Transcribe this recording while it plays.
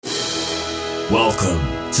Welcome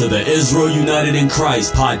to the Israel United in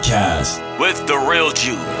Christ podcast with the real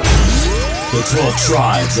Jew. The 12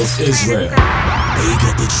 tribes of Israel. They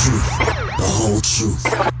get the truth, the whole truth,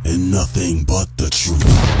 and nothing but the truth.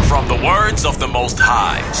 From the words of the Most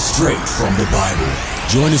High, straight from the Bible.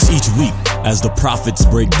 Join us each week as the prophets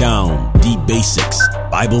break down deep basics,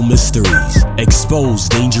 Bible mysteries, expose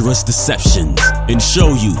dangerous deceptions, and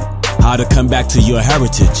show you how to come back to your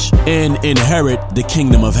heritage and inherit the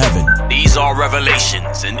kingdom of heaven. These are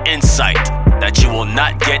revelations and insight that you will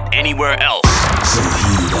not get anywhere else. So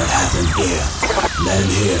he that hath an ear, let him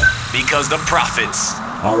hear. Because the prophets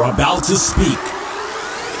are about to speak.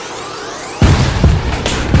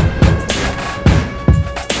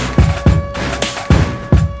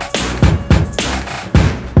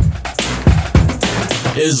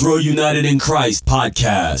 Israel United in Christ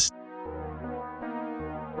podcast.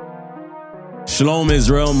 Shalom,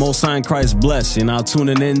 Israel. Most High in Christ bless. You're now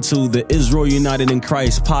tuning in to the Israel United in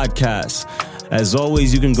Christ podcast. As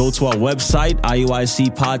always, you can go to our website,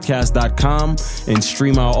 iuicpodcast.com, and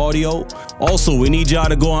stream our audio. Also, we need y'all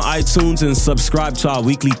to go on iTunes and subscribe to our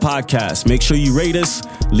weekly podcast. Make sure you rate us,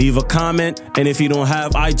 leave a comment, and if you don't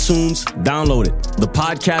have iTunes, download it. The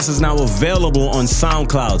podcast is now available on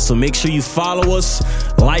SoundCloud, so make sure you follow us,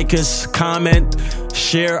 like us, comment,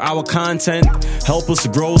 share our content, help us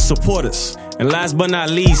grow, support us. And last but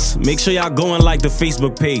not least, make sure y'all go and like the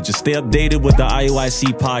Facebook page to stay updated with the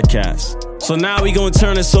IUIC podcast. So now we're going to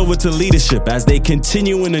turn this over to leadership as they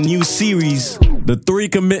continue in a new series, The 3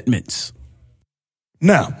 Commitments.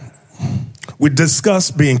 Now, we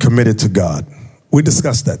discussed being committed to God. We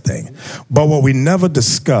discussed that thing. But what we never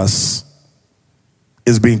discuss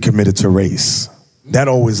is being committed to race. That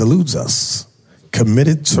always eludes us.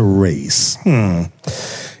 Committed to race.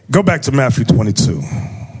 Go back to Matthew 22.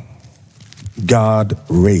 God,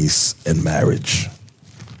 race, and marriage.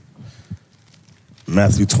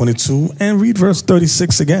 Matthew 22, and read verse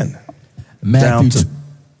 36 again. Down to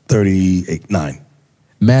 9.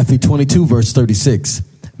 Matthew 22, verse 36.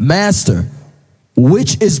 Master,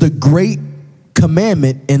 which is the great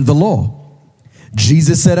commandment in the law?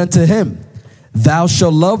 Jesus said unto him, Thou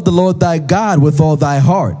shalt love the Lord thy God with all thy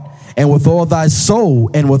heart, and with all thy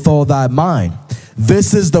soul, and with all thy mind.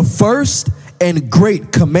 This is the first and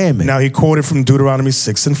great commandment. Now he quoted from Deuteronomy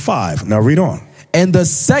 6 and 5. Now read on. And the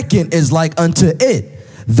second is like unto it,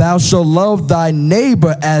 Thou shalt love thy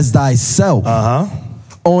neighbor as thyself.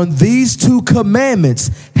 On these 2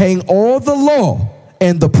 commandments hang all the law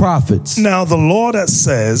and the prophets. Now the law that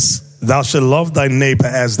says, Thou shalt love thy neighbor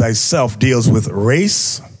as thyself deals with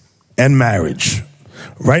race and marriage.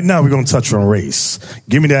 Right now we're going to touch on race.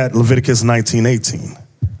 Give me that Leviticus 19:18.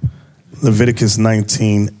 Leviticus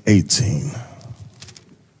 19:18.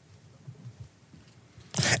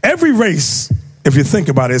 Every race, if you think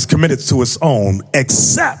about it, is committed to its own,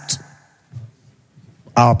 except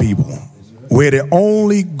our people. We're the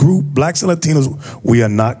only group, blacks and Latinos, we are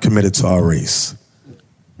not committed to our race.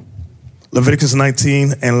 Leviticus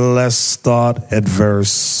 19, and let's start at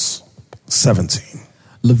verse 17.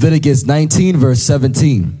 Leviticus 19, verse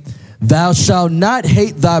 17. Thou shalt not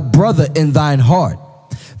hate thy brother in thine heart.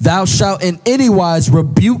 Thou shalt in any wise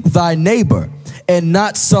rebuke thy neighbor, and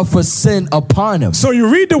not suffer sin upon him. So you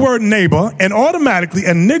read the word neighbor, and automatically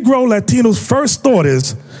a Negro Latino's first thought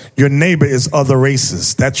is, your neighbor is other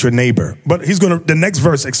races. That's your neighbor. But the next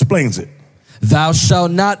verse explains it. Thou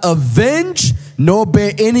shalt not avenge, nor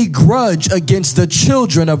bear any grudge against the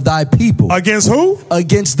children of thy people. Against who?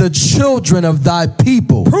 Against the children of thy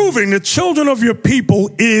people. Proving the children of your people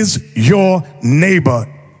is your neighbor,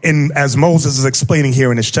 as Moses is explaining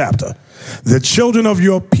here in this chapter. The children of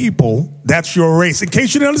your people, that's your race. In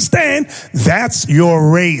case you didn't understand, that's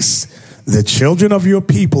your race. The children of your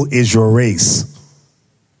people is your race.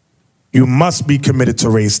 You must be committed to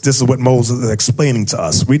race. This is what Moses is explaining to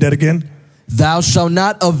us. Read that again. Thou shalt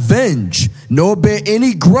not avenge, nor bear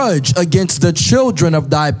any grudge against the children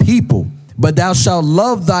of thy people, but thou shalt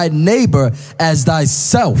love thy neighbor as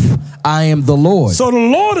thyself. I am the Lord. So the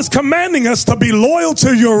Lord is commanding us to be loyal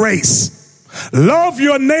to your race. Love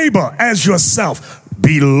your neighbor as yourself.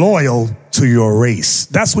 Be loyal to your race.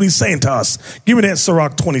 That's what he's saying to us. Give me that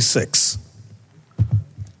Sirach 26.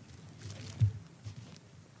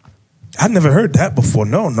 I never heard that before.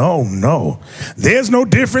 No. There's no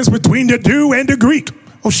difference between the Jew and the Greek.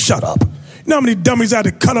 Oh, shut up. You know how many dummies I had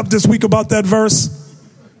to cut up this week about that verse?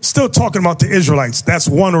 Still talking about the Israelites. That's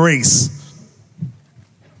one race.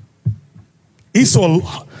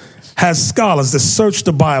 Esau has scholars that search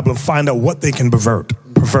the Bible and find out what they can pervert.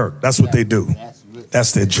 That's what they do.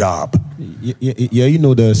 That's their job. Yeah, you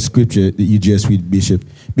know the scripture that you just read, Bishop.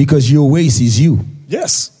 Because your race is you.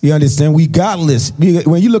 Yes. You understand? Regardless,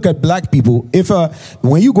 when you look at black people,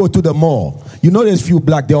 when you go to the mall, you know there's few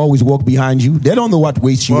black, they always walk behind you. They don't know what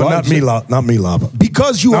race you are. Not me, Lava.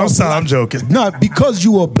 Because you are black. I'm joking. No, because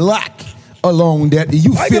you are black alone that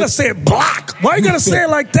you Why you gotta say it black? Why you gotta say it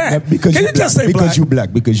like that? Because Can you just say black? Because you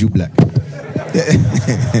black.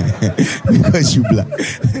 Because you black.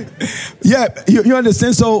 Yeah, you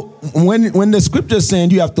understand? So when the scripture is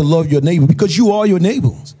saying you have to love your neighbor, because you are your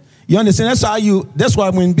neighbors. You understand? That's why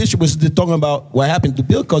when Bishop was talking about what happened to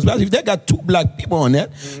Bill Cosby, if they got two black people on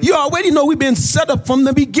that, you already know we've been set up from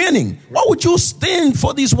the beginning. Why would you stand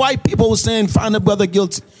for these white people who saying find a brother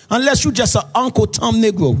guilty? Unless you just an Uncle Tom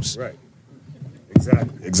Negroes. Right.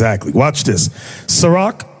 Exactly. Watch this.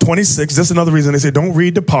 Sirach 26. This is another reason they say don't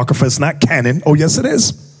read the Apocrypha. It's not canon. Oh, yes, it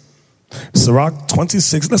is. Sirach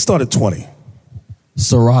 26. Let's start at 20.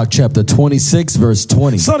 Sirach chapter 26, verse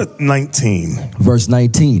 20. Start at 19. Verse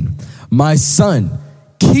 19. My son,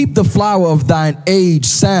 keep the flower of thine age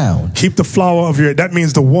sound. Keep the flower of that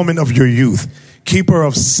means the woman of your youth. Keep her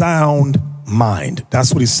of sound mind.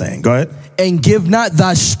 That's what he's saying. Go ahead. And give not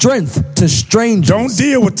thy strength to strangers. Don't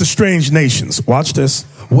deal with the strange nations. Watch this.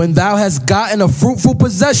 When thou hast gotten a fruitful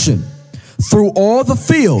possession through all the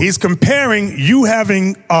field. He's comparing you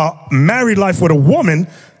having a married life with a woman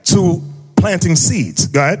to planting seeds.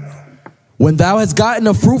 Go ahead. When thou hast gotten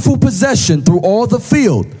a fruitful possession through all the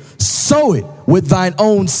field, sow it with thine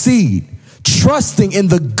own seed, trusting in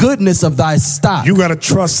the goodness of thy stock. You got to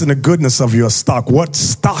trust in the goodness of your stock. What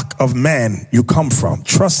stock of man you come from.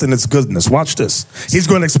 Trust in its goodness. Watch this. He's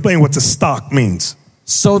going to explain what the stock means.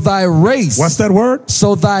 So thy race. What's that word?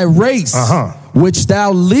 So thy race, which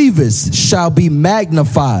thou leavest, shall be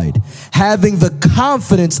magnified, having the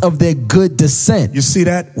confidence of their good descent. You see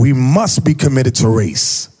that? We must be committed to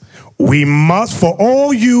race. We must, for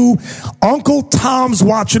all you Uncle Toms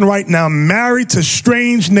watching right now, married to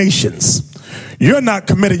strange nations, you're not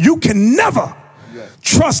committed. You can never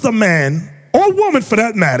trust a man or woman, for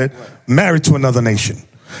that matter, married to another nation.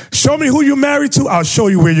 Show me who you're married to. I'll show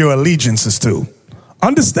you where your allegiance is to.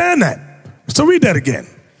 Understand that. So read that again.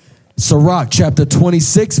 Sirach chapter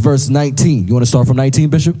 26, verse 19. You want to start from 19,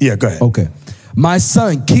 Bishop? Yeah, go ahead. Okay. My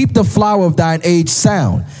son, keep the flower of thine age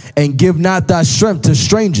sound, and give not thy strength to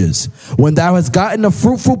strangers. When thou hast gotten a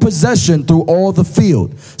fruitful possession through all the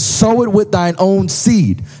field, sow it with thine own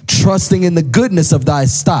seed, trusting in the goodness of thy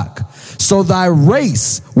stock. So thy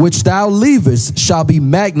race, which thou leavest, shall be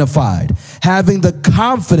magnified, having the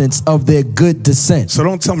confidence of their good descent. So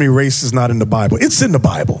don't tell me race is not in the Bible. It's in the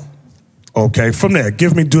Bible. Okay, from there,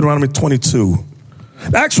 give me Deuteronomy 22.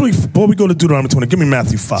 Actually, before we go to Deuteronomy 20, give me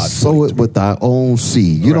Matthew 5. Sow it with thy own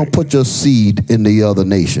seed. You don't put your seed in the other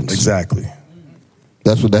nations. Exactly.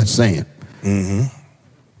 That's what that's saying. Mm-hmm.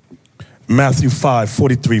 Matthew 5,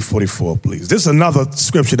 43, 44, please. This is another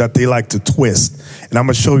scripture that they like to twist. And I'm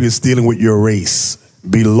going to show you it's dealing with your race.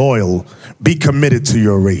 Be loyal. Be committed to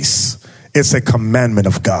your race. It's a commandment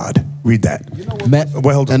of God. Read that. You know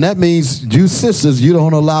what, and that means you sisters, you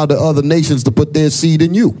don't allow the other nations to put their seed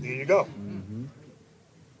in you. There you go.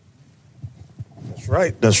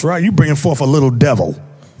 That's right. You bringing forth a little devil.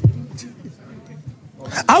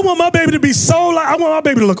 I want my baby to be I want my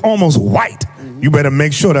baby to look almost white. You better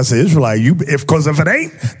make sure that's an Israelite. Because if it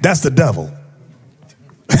ain't, that's the devil.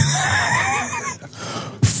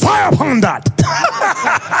 Fire upon that.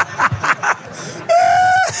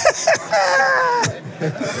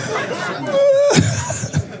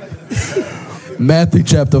 Matthew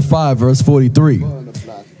chapter 5, verse 43.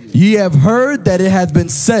 Ye have heard that it hath been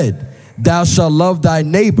said, thou shalt love thy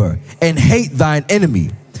neighbor and hate thine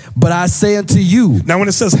enemy. But I say unto you. Now, when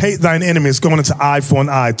it says hate thine enemy, it's going into eye for an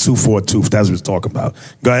eye, tooth for a tooth. That's what it's talking about.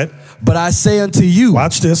 Go ahead. But I say unto you.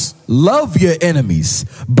 Watch this. Love your enemies.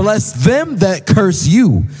 Bless them that curse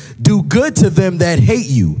you. Do good to them that hate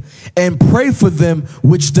you. And pray for them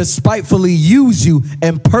which despitefully use you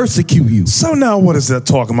and persecute you. So now what is that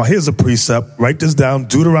talking about? Here's a precept. Write this down.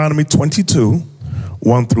 Deuteronomy 22,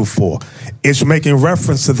 1 through 4. It's making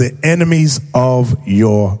reference to the enemies of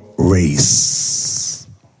your race.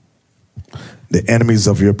 The enemies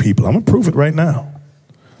of your people. I'm going to prove it right now.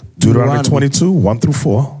 Deuteronomy 22, 1 through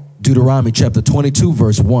 4. Deuteronomy chapter 22,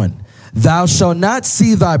 verse 1. Thou shalt not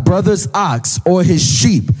see thy brother's ox or his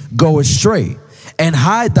sheep go astray, and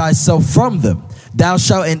hide thyself from them. Thou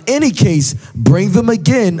shalt in any case bring them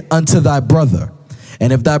again unto thy brother.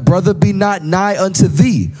 And if thy brother be not nigh unto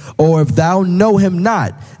thee, or if thou know him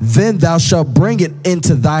not, then thou shalt bring it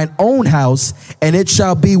into thine own house, and it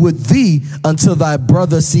shall be with thee until thy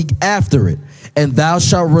brother seek after it, and thou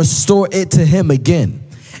shalt restore it to him again.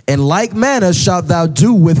 In like manner shalt thou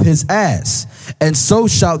do with his ass, and so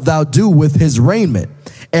shalt thou do with his raiment,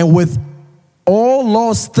 and with all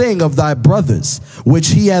lost thing of thy brothers, which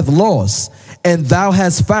he hath lost, and thou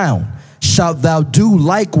hast found, shalt thou do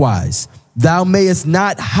likewise. Thou mayest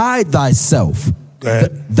not hide thyself.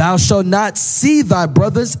 Thou shalt not see thy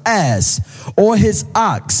brother's ass or his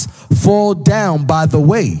ox fall down by the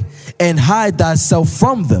way, and hide thyself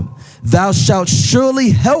from them. Thou shalt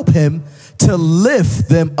surely help him to lift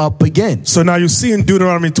them up again. So now you see in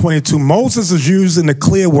Deuteronomy 22, Moses is using the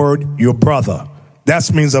clear word, your brother.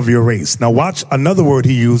 That means of your race. Now watch another word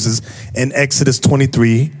he uses in Exodus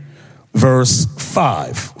 23, verse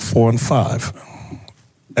 5, 4 and 5.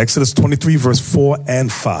 Exodus 23, verse 4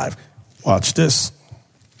 and 5. Watch this.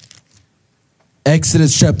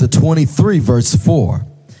 Exodus chapter 23, verse 4.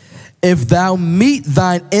 If thou meet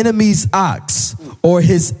thine enemy's ox or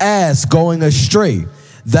his ass going astray,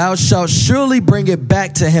 thou shalt surely bring it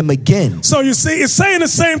back to him again. So you see, it's saying the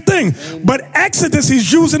same thing. But Exodus,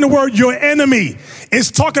 he's using the word your enemy.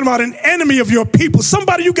 It's talking about an enemy of your people.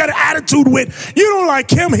 Somebody you got an attitude with. You don't like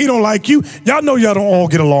him, he don't like you. Y'all know y'all don't all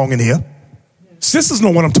get along in here. Sisters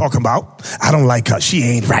know what I'm talking about. I don't like her. She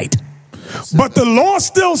ain't right. But the law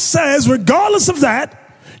still says, regardless of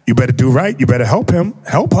that, you better do right. You better help him,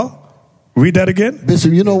 help her. Read that again.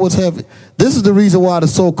 Bishop, you know what's happening? This is the reason why the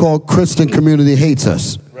so-called Christian community hates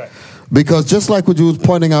us. Right. Because just like what you was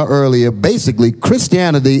pointing out earlier, basically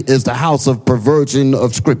Christianity is the house of perversion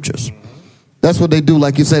of scriptures. That's what they do.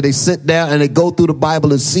 Like you said, they sit down and they go through the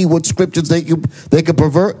Bible and see what scriptures they can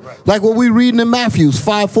pervert. Right. Like what we're reading in Matthew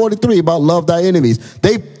 5:43 about love thy enemies.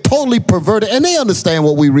 They totally perverted, and they understand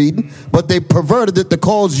what we're reading, but they perverted it to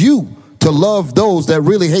cause you to love those that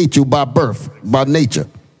really hate you by birth, by nature.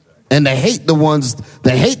 And they hate the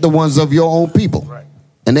ones of your own people. Right.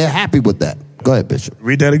 And they're happy with that. Go ahead, Bishop.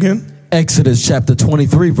 Read that again. Exodus chapter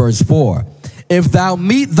 23, verse 4. If thou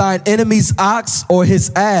meet thine enemy's ox or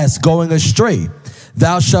his ass going astray,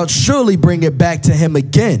 thou shalt surely bring it back to him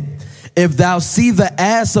again. If thou see the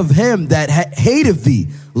ass of him that hateth thee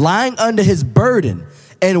lying under his burden,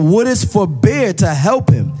 and wouldest forbear to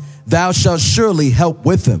help him, thou shalt surely help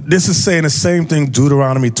with him. This is saying the same thing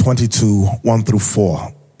Deuteronomy 22, 1 through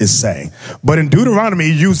 4 is saying. But in Deuteronomy,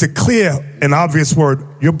 he used a clear and obvious word,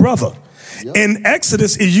 your brother. Yep. In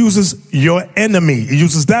Exodus, it uses your enemy. It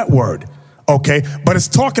uses that word. Okay, but it's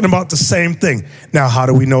talking about the same thing. Now, how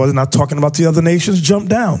do we know it's not talking about the other nations? Jump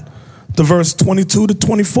down to verse 22 to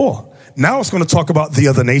 24. Now it's going to talk about the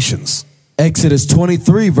other nations. Exodus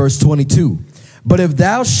 23, verse 22. But if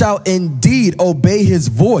thou shalt indeed obey his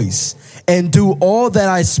voice and do all that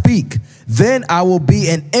I speak, then I will be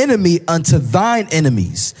an enemy unto thine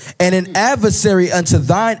enemies and an adversary unto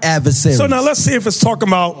thine adversaries. So now let's see if it's talking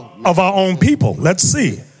about of our own people. Let's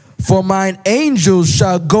see. For mine angels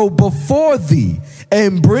shall go before thee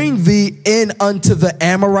and bring thee in unto the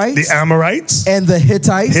Amorites, and the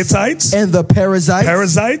Hittites, and the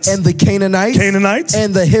Perizzites, and the Canaanites,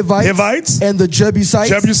 and the Hivites, and the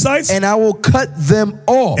Jebusites, and I will cut them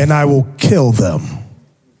off, and I will kill them.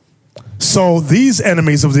 So these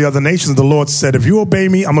enemies of the other nations, the Lord said, if you obey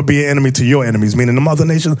me, I'm going to be an enemy to your enemies, meaning the other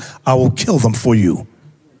nations, I will kill them for you.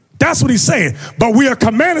 That's what he's saying. But we are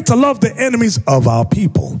commanded to love the enemies of our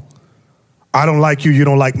people. I don't like you, you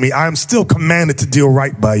don't like me. I am still commanded to deal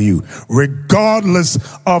right by you, regardless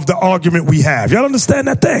of the argument we have. Y'all understand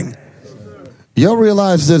that thing? Y'all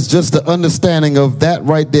realize there's just the understanding of that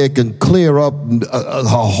right there can clear up a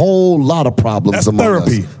whole lot of problems. That's among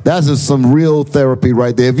therapy. us. That's just some real therapy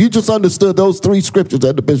right there. If you just understood those three scriptures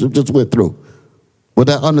that the bishop just went through, with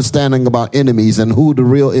that understanding about enemies and who the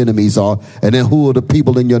real enemies are, and then who are the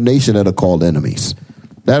people in your nation that are called enemies.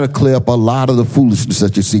 That'll clear up a lot of the foolishness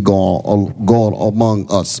that you see going among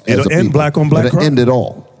us. It'll end black on black crime. It'll end it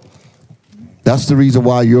all. That's the reason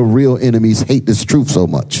why your real enemies hate this truth so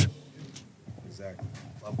much. Exactly.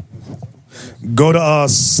 Go to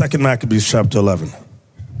 2 Maccabees chapter 11.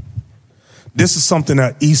 This is something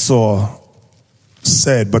that Esau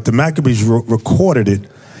said, but the Maccabees recorded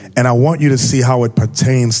it, and I want you to see how it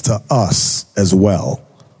pertains to us as well.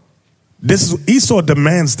 Esau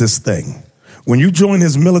demands this thing. When you join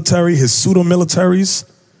his military, his pseudo-militaries,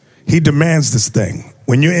 he demands this thing.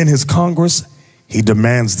 When you're in his Congress, he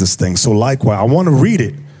demands this thing. So likewise, I want to read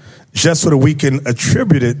it just so that we can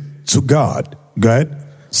attribute it to God. Go ahead.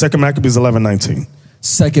 2 Maccabees 11:19.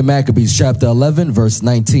 2 Maccabees chapter 11, verse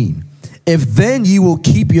 19. If then ye will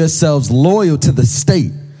keep yourselves loyal to the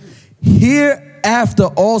state, hereafter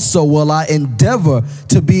also will I endeavor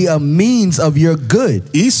to be a means of your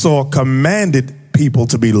good. Esau commanded people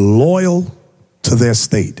to be loyal to their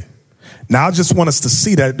state. Now, I just want us to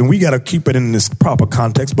see that, and we got to keep it in this proper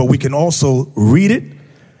context, but we can also read it,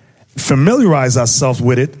 familiarize ourselves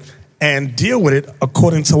with it, and deal with it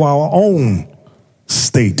according to our own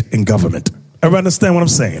state and government. Everybody understand what I'm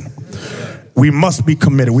saying? We must be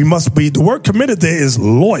committed. We must be, the word committed there is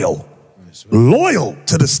loyal. Loyal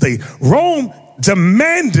to the state. Rome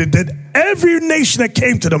demanded that every nation that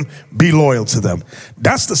came to them be loyal to them.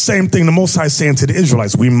 That's the same thing the Most High is saying to the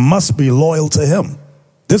Israelites. We must be loyal to him,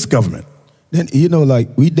 this government. Then, like,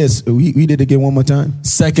 read this. Read it again one more time.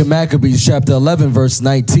 2 Maccabees chapter 11, verse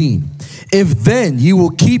 19. If then you will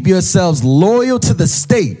keep yourselves loyal to the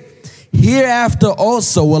state, hereafter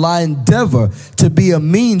also will I endeavor to be a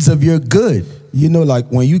means of your good. Like,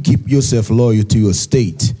 when you keep yourself loyal to your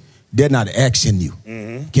state, they're not asking you,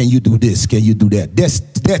 can you do this? Can you do that?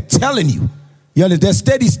 They're telling you. They're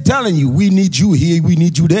steady telling you, we need you here, we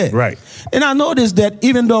need you there. Right. And I noticed that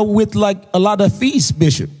even though with like a lot of feasts,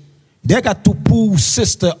 Bishop, they got to pull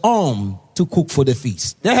sister arm to cook for the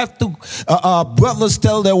feast. They have to, brothers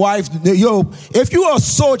tell their wife, if you are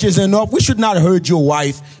soldiers enough, we should not hurt your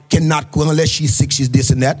wife cannot cook unless she's sick, she's this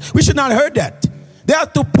and that. We should not hurt that. They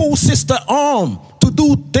have to pull sister arm to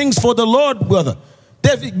do things for the Lord, brother.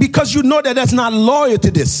 Because you know that that's not loyal to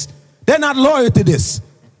this. They're not loyal to this.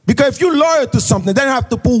 Because if you're loyal to something, then you have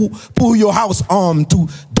to pull your house arm to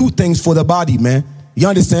do things for the body, man. You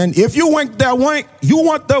understand? If you want that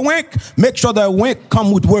wink, make sure that wink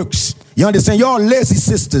come with works. You understand? Y'all lazy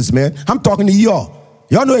sisters, man. I'm talking to y'all.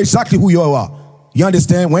 Y'all know exactly who y'all are. You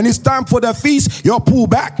understand? When it's time for the feast, y'all pull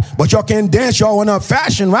back. But y'all can dance y'all in a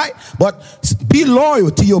fashion, right? But be loyal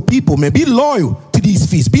to your people, man. Be loyal to these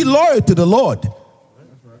feasts. Be loyal to the Lord.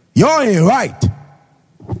 Y'all ain't right.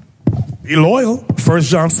 Be loyal. 1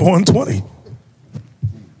 John 4 and 20.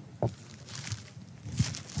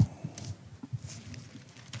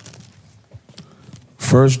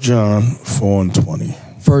 First John 4 and 20.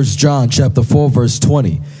 1 John chapter 4 verse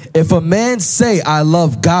 20. If a man say, I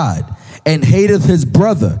love God, and hateth his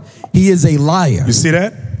brother, he is a liar. You see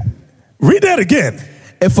that? Read that again.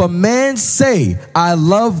 If a man say, I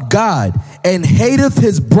love God, and hateth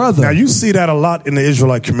his brother. Now you see that a lot in the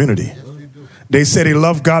Israelite community. They say they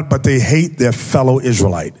love God, but they hate their fellow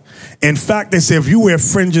Israelite. In fact, they say if you wear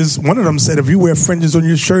fringes, one of them said if you wear fringes on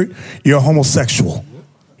your shirt, you're homosexual.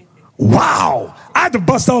 Wow. I had to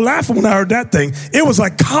bust out laughing when I heard that thing. It was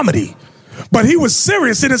like comedy. But he was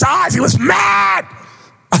serious in his eyes. He was mad.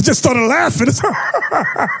 I just started laughing.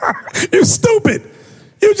 You stupid.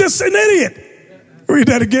 You just an idiot. Read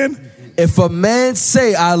that again. If a man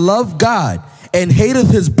say, I love God, and hateth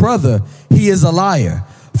his brother, he is a liar.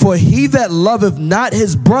 For he that loveth not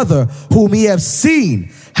his brother whom he hath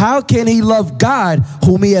seen, how can he love God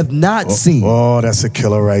whom he hath not seen? Oh, that's a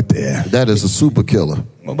killer right there. That is a super killer.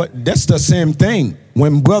 But that's the same thing.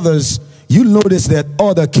 When brothers, you notice that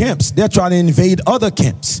other camps, they're trying to invade other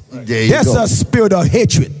camps. That's a spirit of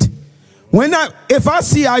hatred. If I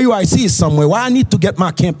see IUIC somewhere, why I need to get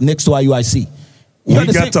my camp next to IUIC? We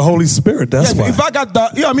got the Holy Spirit, that's why. If I got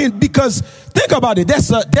the, because think about it,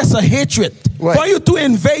 that's a hatred. Right. For you to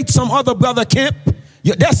invade some other brother camp,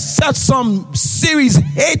 that's some serious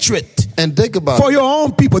hatred. And think about for your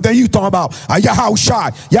own people. Then you talk about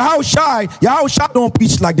Yahushai don't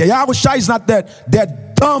preach like that. Yahushai is not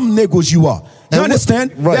that dumb niggas you are. You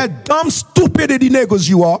understand? Right. That dumb stupidity niggas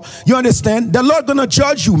you are. You understand? The Lord gonna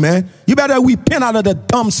judge you, man. You better repent out of the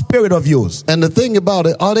dumb spirit of yours. And the thing about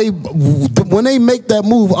it, when they make that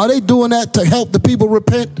move, are they doing that to help the people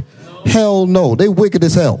repent? No. Hell no. They wicked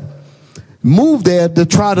as hell. Move there to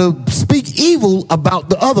try to speak evil about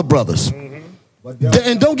the other brothers.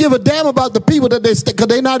 And don't give a damn about the people that because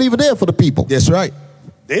they're not even there for the people. That's right.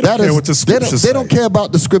 They don't care what the scriptures say. They don't care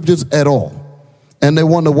about the scriptures at all. And they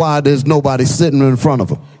wonder why there's nobody sitting in front of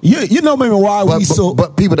them. You know maybe why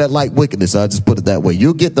but people that like wickedness, I just put it that way.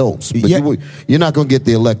 You'll get those. But you're not going to get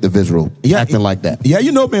the elect of Israel acting like that. Yeah,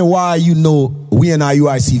 you know man, why we in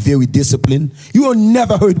IUIC very disciplined. You will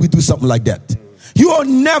never heard we do something like that. You will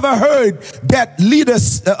never heard that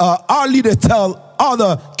our leader tell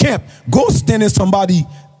other camp, go stand in somebody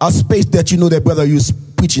a space that you know that brother you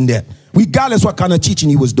preaching that. Regardless what kind of teaching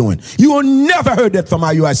he was doing. You will never heard that from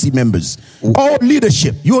our UIC members. All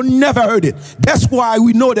leadership. You will never heard it. That's why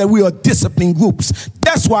we know that we are disciplined groups.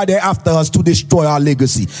 That's why they're after us to destroy our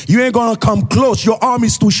legacy. You ain't gonna come close. Your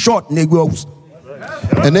army's too short, Negroes.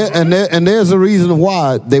 And there's a reason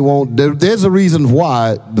why they won't. There's a reason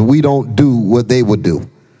why we don't do what they would do.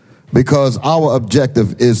 Because our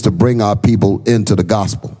objective is to bring our people into the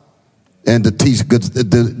gospel. and to teach good.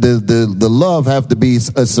 The love have to be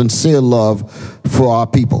a sincere love for our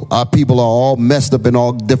people. Our people are all messed up in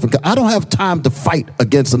all different. I don't have time to fight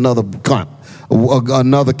against another camp.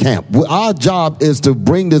 Our job is to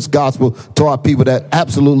bring this gospel to our people that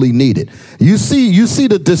absolutely need it. You see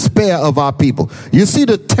the despair of our people. You see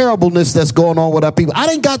the terribleness that's going on with our people.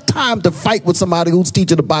 I ain't got time to fight with somebody who's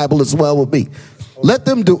teaching the Bible as well with me. Let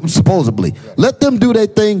them do, supposedly. Let them do their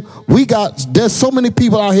thing. There's so many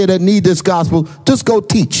people out here that need this gospel. Just go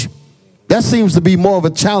teach. That seems to be more of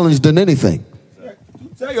a challenge than anything.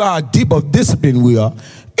 To tell you how deep of discipline we are,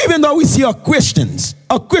 even though we see a Christian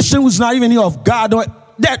who's not even here of God,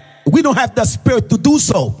 that we don't have the spirit to do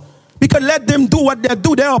so. Because let them do what they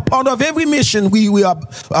do. They are part of every mission we are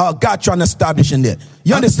God trying to establish in there.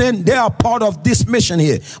 You understand? They are part of this mission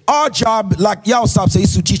here. Our job, like y'all said,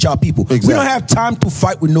 is to teach our people. Exactly. We don't have time to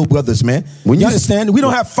fight with no brothers, man. You understand? We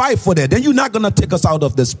don't have fight for that. Then you're not going to take us out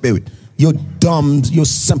of the spirit. You're dumb. You're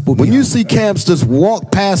simple. When you see camps just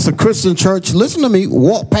walk past a Christian church, listen to me,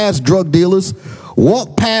 walk past drug dealers,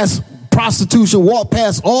 walk past prostitution, walk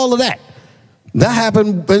past all of that. That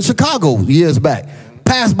happened in Chicago years back.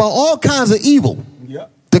 Passed by all kinds of evil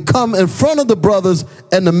to come in front of the brothers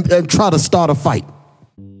and try to start a fight.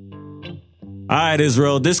 All right,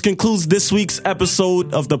 Israel, this concludes this week's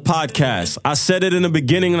episode of the podcast. I said it in the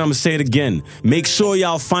beginning and I'm going to say it again. Make sure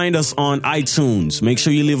y'all find us on iTunes. Make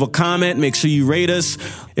sure you leave a comment. Make sure you rate us.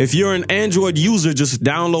 If you're an Android user, just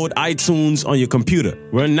download iTunes on your computer.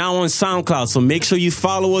 We're now on SoundCloud, so make sure you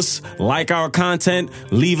follow us, like our content,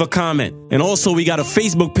 leave a comment. And also, we got a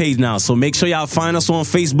Facebook page now, so make sure y'all find us on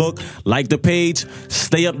Facebook, like the page,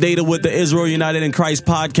 stay updated with the Israel United in Christ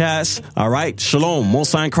podcast. All right, shalom,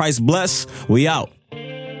 Most High in Christ bless. We out.